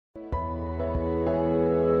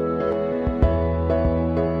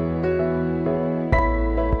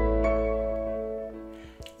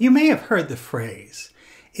You may have heard the phrase.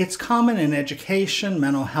 It's common in education,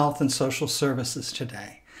 mental health, and social services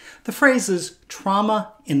today. The phrase is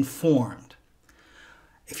trauma-informed.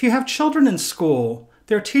 If you have children in school,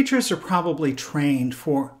 their teachers are probably trained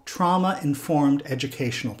for trauma-informed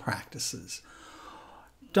educational practices.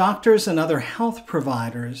 Doctors and other health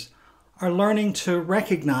providers are learning to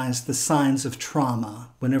recognize the signs of trauma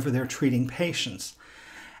whenever they're treating patients.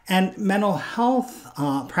 And mental health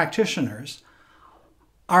practitioners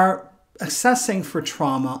are assessing for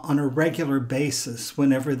trauma on a regular basis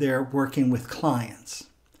whenever they're working with clients.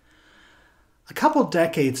 A couple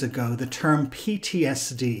decades ago, the term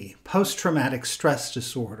PTSD, post-traumatic stress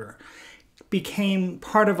disorder, became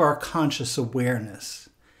part of our conscious awareness.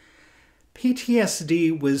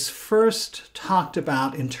 PTSD was first talked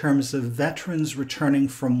about in terms of veterans returning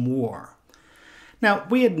from war. Now,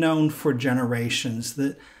 we had known for generations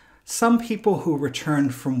that some people who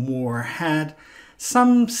returned from war had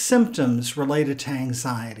some symptoms related to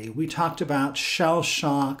anxiety. We talked about shell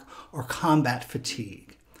shock or combat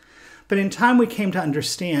fatigue. But in time we came to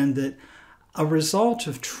understand that a result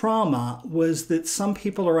of trauma was that some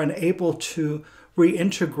people are unable to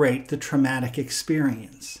reintegrate the traumatic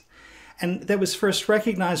experience. And that was first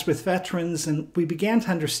recognized with veterans, and we began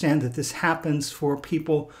to understand that this happens for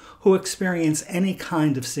people who experience any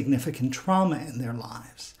kind of significant trauma in their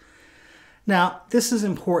lives. Now, this is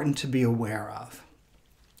important to be aware of.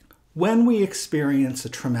 When we experience a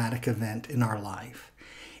traumatic event in our life,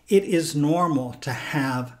 it is normal to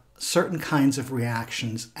have certain kinds of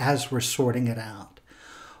reactions as we're sorting it out.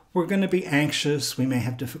 We're going to be anxious, we may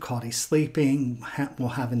have difficulty sleeping, we'll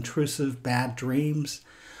have intrusive bad dreams,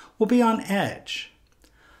 we'll be on edge.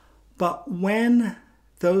 But when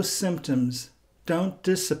those symptoms don't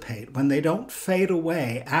dissipate, when they don't fade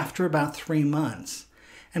away after about 3 months,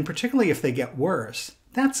 and particularly if they get worse,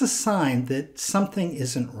 that's a sign that something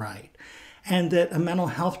isn't right and that a mental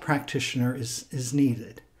health practitioner is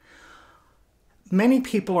needed. Many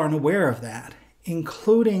people aren't aware of that,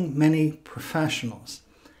 including many professionals.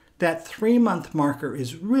 That 3-month marker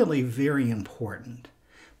is really very important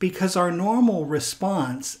because our normal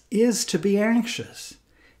response is to be anxious.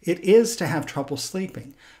 It is to have trouble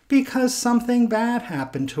sleeping because something bad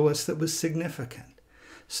happened to us that was significant.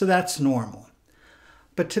 So that's normal.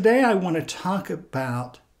 But today I want to talk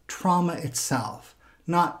about trauma itself,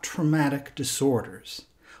 not traumatic disorders.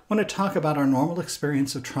 I want to talk about our normal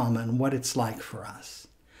experience of trauma and what it's like for us.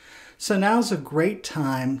 So now's a great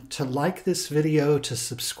time to like this video, to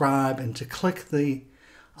subscribe, and to click the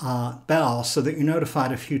bell so that you're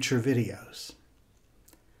notified of future videos.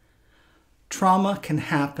 Trauma can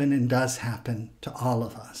happen and does happen to all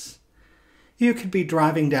of us. You could be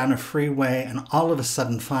driving down a freeway and all of a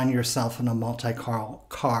sudden find yourself in a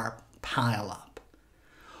multi-car pileup.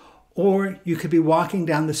 Or you could be walking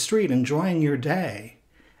down the street enjoying your day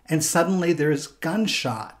and suddenly there's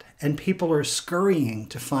gunshot and people are scurrying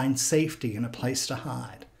to find safety and a place to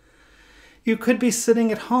hide. You could be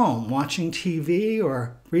sitting at home watching TV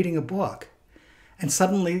or reading a book and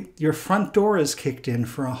suddenly your front door is kicked in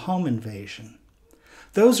for a home invasion.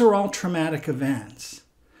 Those are all traumatic events.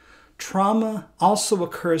 Trauma also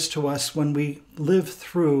occurs to us when we live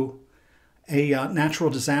through a natural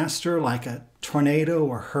disaster like a tornado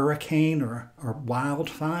or hurricane or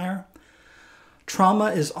wildfire. Trauma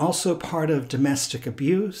is also part of domestic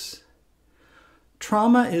abuse.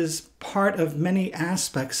 Trauma is part of many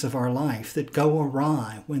aspects of our life that go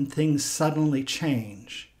awry when things suddenly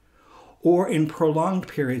change, or in prolonged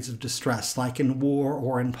periods of distress like in war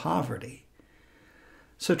or in poverty.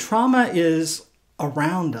 So trauma is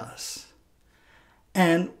around us,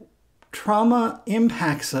 and trauma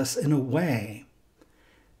impacts us in a way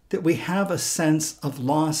that we have a sense of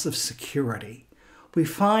loss of security. We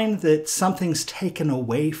find that something's taken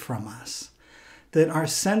away from us, that our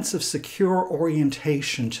sense of secure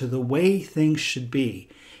orientation to the way things should be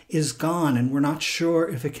is gone, and we're not sure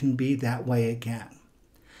if it can be that way again.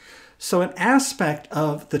 So an aspect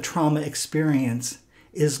of the trauma experience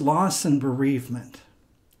is loss and bereavement.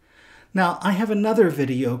 Now, I have another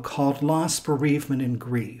video called Loss, Bereavement, and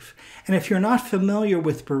Grief. And if you're not familiar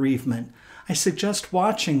with bereavement, I suggest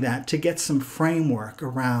watching that to get some framework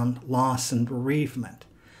around loss and bereavement.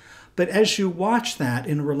 But as you watch that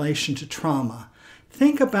in relation to trauma,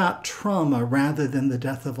 think about trauma rather than the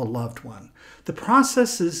death of a loved one. The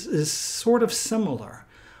process is sort of similar,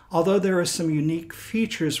 although there are some unique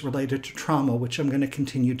features related to trauma, which I'm going to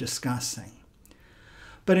continue discussing.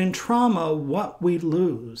 But in trauma, what we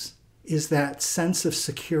lose is that sense of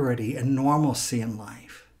security and normalcy in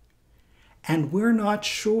life. And we're not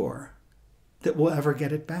sure that we'll ever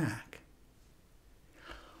get it back.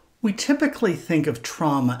 We typically think of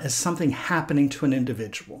trauma as something happening to an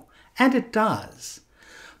individual, and it does.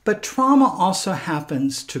 But trauma also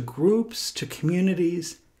happens to groups, to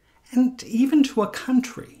communities, and even to a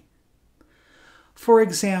country. For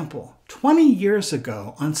example, 20 years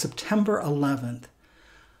ago on September 11th,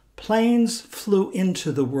 planes flew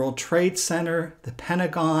into the World Trade Center, the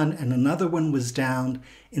Pentagon, and another one was downed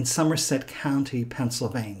in Somerset County,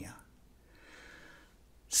 Pennsylvania.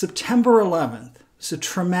 September 11th was a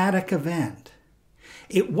traumatic event.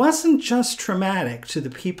 It wasn't just traumatic to the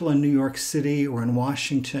people in New York City or in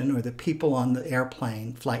Washington or the people on the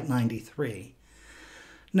airplane, Flight 93.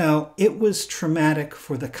 No, it was traumatic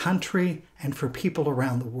for the country and for people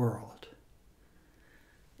around the world.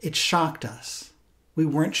 It shocked us. We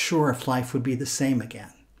weren't sure if life would be the same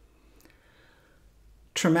again.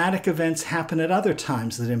 Traumatic events happen at other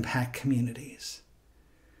times that impact communities.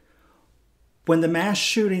 When the mass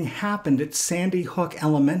shooting happened at Sandy Hook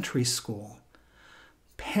Elementary School,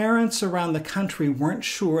 parents around the country weren't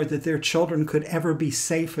sure that their children could ever be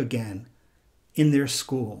safe again in their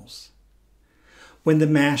schools. When the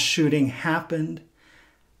mass shooting happened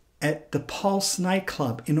at the Pulse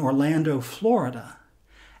nightclub in Orlando, Florida,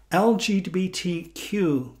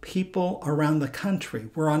 LGBTQ people around the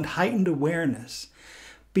country were on heightened awareness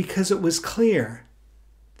because it was clear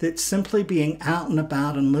that simply being out and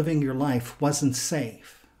about and living your life wasn't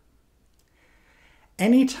safe.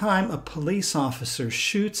 Anytime a police officer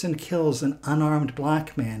shoots and kills an unarmed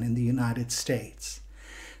black man in the United States,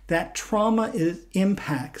 that trauma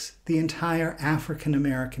impacts the entire African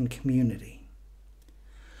American community.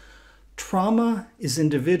 Trauma is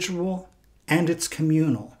individual and it's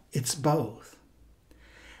communal. It's both.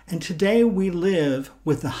 And today we live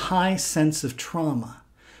with a high sense of trauma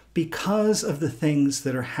because of the things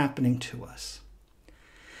that are happening to us.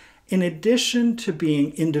 In addition to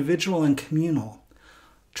being individual and communal,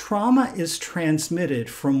 trauma is transmitted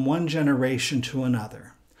from one generation to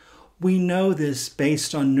another. We know this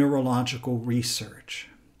based on neurological research.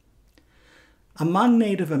 Among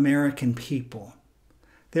Native American people,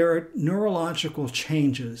 there are neurological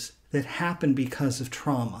changes that happen because of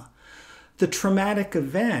trauma. The traumatic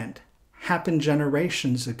event happened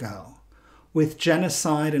generations ago with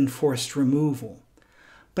genocide and forced removal.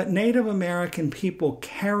 But Native American people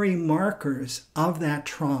carry markers of that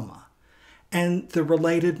trauma and the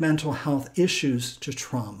related mental health issues to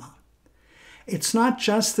trauma. It's not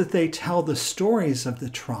just that they tell the stories of the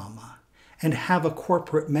trauma and have a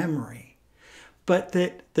corporate memory, but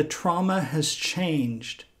that the trauma has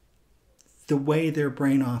changed the way their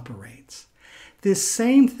brain operates. This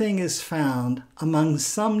same thing is found among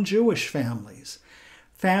some Jewish families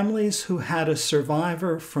who had a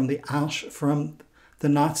survivor from the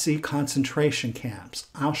Nazi concentration camps,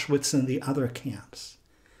 Auschwitz and the other camps.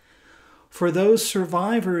 For those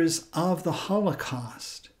survivors of the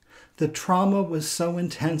Holocaust, the trauma was so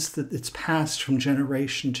intense that it's passed from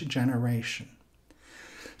generation to generation.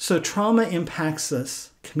 So trauma impacts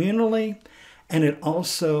us communally, and it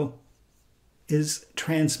also is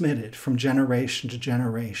transmitted from generation to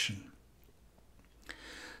generation.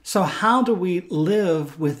 So how do we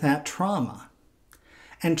live with that trauma?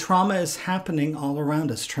 And trauma is happening all around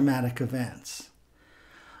us, traumatic events.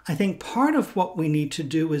 I think part of what we need to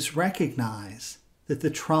do is recognize that the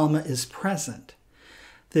trauma is present,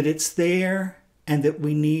 that it's there, and that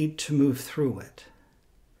we need to move through it.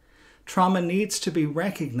 Trauma needs to be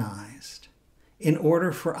recognized in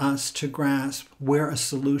order for us to grasp where a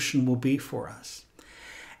solution will be for us.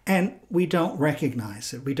 And we don't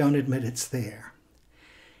recognize it. We don't admit it's there.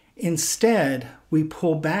 Instead, we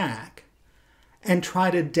pull back and try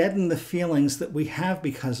to deaden the feelings that we have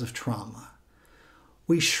because of trauma.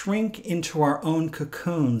 We shrink into our own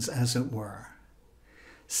cocoons, as it were.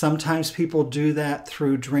 Sometimes people do that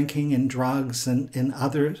through drinking and drugs and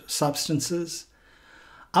other substances.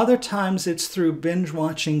 Other times it's through binge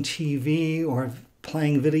watching TV or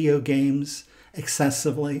playing video games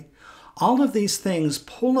excessively. All of these things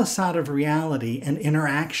pull us out of reality and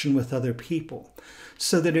interaction with other people,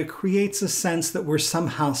 so that it creates a sense that we're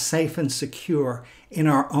somehow safe and secure in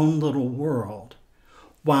our own little world,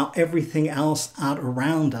 while everything else out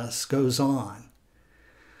around us goes on.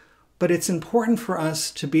 But it's important for us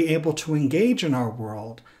to be able to engage in our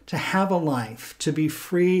world, to have a life, to be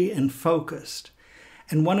free and focused.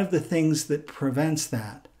 And one of the things that prevents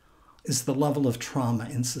that is the level of trauma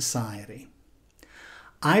in society.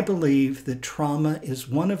 I believe that trauma is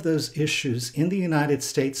one of those issues in the United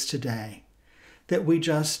States today that we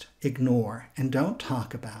just ignore and don't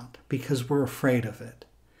talk about because we're afraid of it.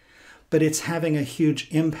 But it's having a huge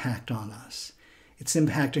impact on us. It's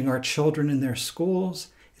impacting our children in their schools.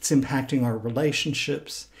 It's impacting our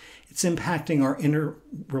relationships. It's impacting our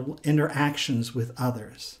interactions with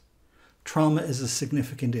others. Trauma is a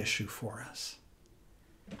significant issue for us.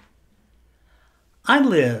 I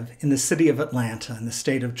live in the city of Atlanta in the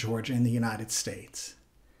state of Georgia in the United States.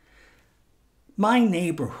 My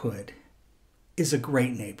neighborhood is a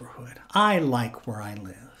great neighborhood. I like where I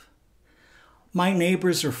live. My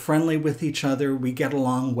neighbors are friendly with each other. We get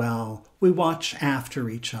along well. We watch after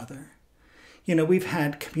each other. You know, we've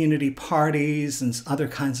had community parties and other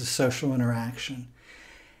kinds of social interaction.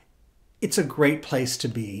 It's a great place to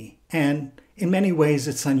be. And in many ways,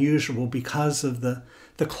 it's unusual because of the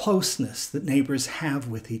closeness that neighbors have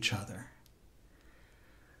with each other.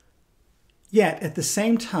 Yet, at the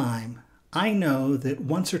same time, I know that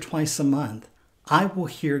once or twice a month, I will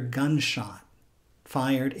hear gunshot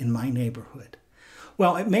fired in my neighborhood.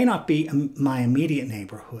 Well, it may not be my immediate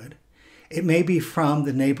neighborhood. It may be from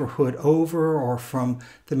the neighborhood over or from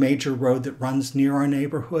the major road that runs near our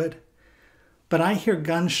neighborhood. But I hear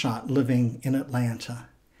gunshot living in Atlanta,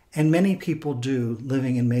 and many people do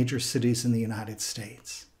living in major cities in the United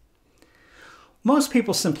States. Most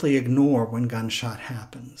people simply ignore when gunshot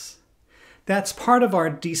happens. That's part of our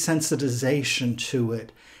desensitization to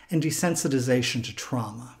it and desensitization to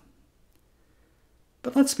trauma.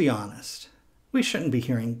 But let's be honest. We shouldn't be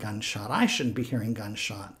hearing gunshot. I shouldn't be hearing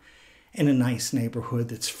gunshot in a nice neighborhood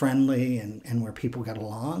that's friendly and where people get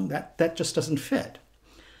along. That just doesn't fit.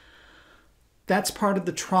 That's part of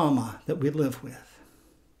the trauma that we live with.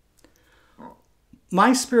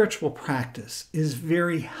 My spiritual practice is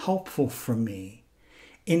very helpful for me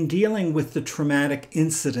in dealing with the traumatic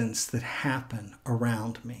incidents that happen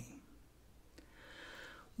around me.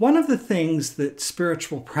 One of the things that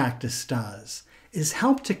spiritual practice does is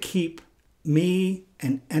help to keep me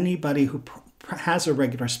and anybody who has a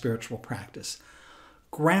regular spiritual practice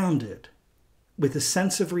grounded with a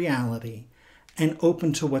sense of reality and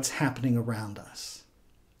open to what's happening around us.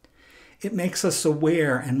 It makes us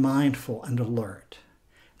aware and mindful and alert.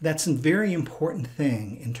 That's a very important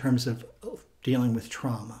thing in terms of dealing with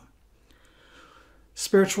trauma.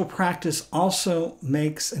 Spiritual practice also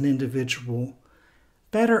makes an individual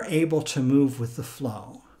better able to move with the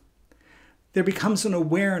flow. There becomes an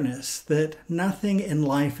awareness that nothing in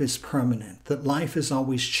life is permanent, that life is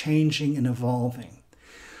always changing and evolving.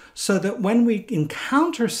 So that when we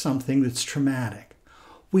encounter something that's traumatic,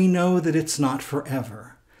 we know that it's not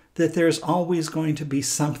forever, that there's always going to be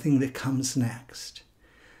something that comes next,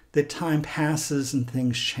 that time passes and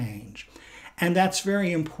things change. And that's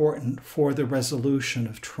very important for the resolution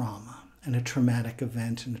of trauma and a traumatic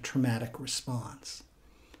event and a traumatic response.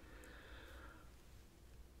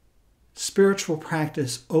 Spiritual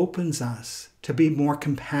practice opens us to be more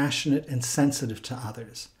compassionate and sensitive to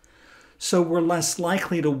others. So we're less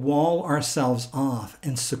likely to wall ourselves off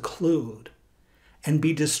and seclude and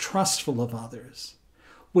be distrustful of others,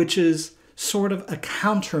 which is sort of a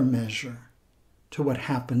countermeasure to what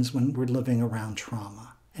happens when we're living around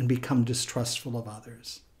trauma and become distrustful of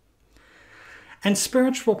others. And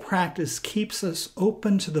spiritual practice keeps us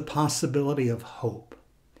open to the possibility of hope.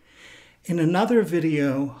 In another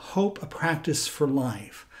video, Hope, a Practice for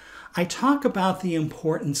Life, I talk about the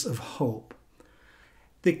importance of hope.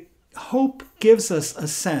 The hope gives us a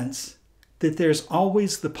sense that there's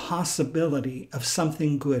always the possibility of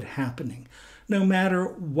something good happening, no matter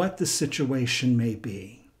what the situation may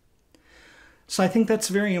be. So I think that's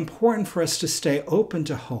very important for us to stay open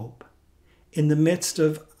to hope in the midst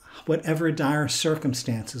of whatever dire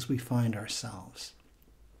circumstances we find ourselves.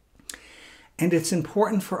 And it's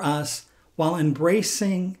important for us, while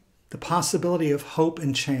embracing the possibility of hope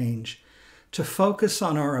and change, to focus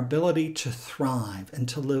on our ability to thrive and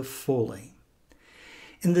to live fully.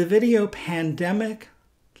 In the video Pandemic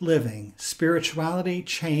Living, Spirituality,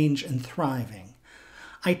 Change, and Thriving,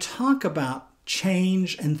 I talk about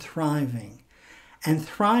change and thriving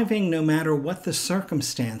no matter what the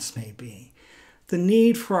circumstance may be. The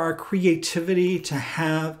need for our creativity to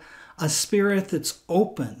have a spirit that's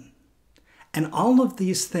open. And all of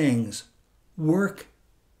these things work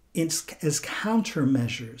as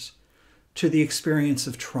countermeasures to the experience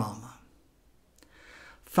of trauma.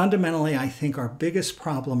 Fundamentally, I think our biggest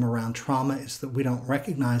problem around trauma is that we don't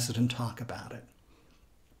recognize it and talk about it.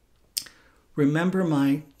 Remember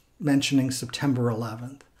my mentioning September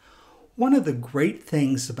 11th. One of the great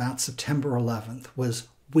things about September 11th was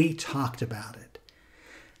we talked about it.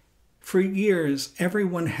 For years,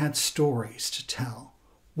 everyone had stories to tell.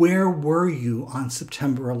 Where were you on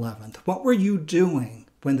September 11th? What were you doing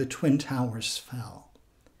when the Twin Towers fell?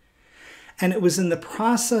 And it was in the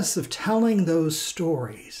process of telling those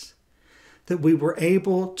stories that we were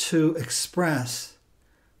able to express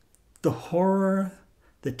the horror,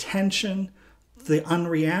 the tension, the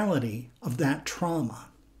unreality of that trauma.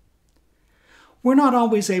 We're not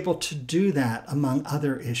always able to do that among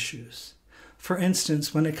other issues. For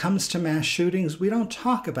instance, when it comes to mass shootings, we don't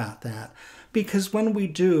talk about that because when we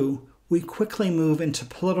do, we quickly move into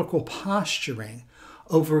political posturing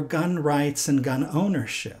over gun rights and gun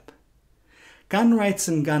ownership. Gun rights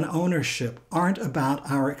and gun ownership aren't about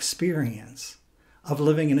our experience of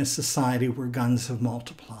living in a society where guns have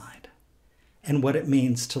multiplied and what it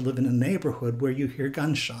means to live in a neighborhood where you hear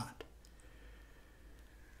gunshot.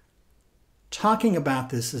 Talking about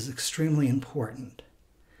this is extremely important.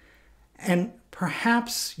 And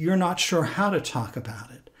perhaps you're not sure how to talk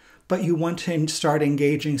about it, but you want to start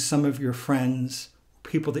engaging some of your friends,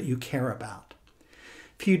 people that you care about.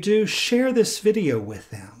 If you do, share this video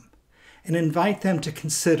with them and invite them to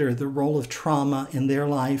consider the role of trauma in their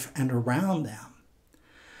life and around them.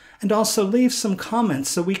 And also leave some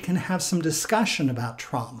comments so we can have some discussion about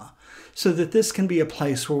trauma, so that this can be a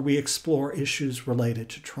place where we explore issues related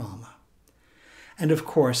to trauma. And of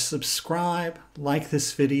course, subscribe, like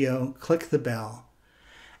this video, click the bell,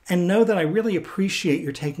 and know that I really appreciate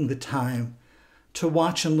your taking the time to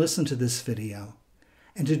watch and listen to this video,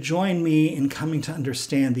 and to join me in coming to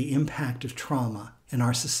understand the impact of trauma in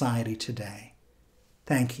our society today.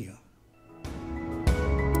 Thank you.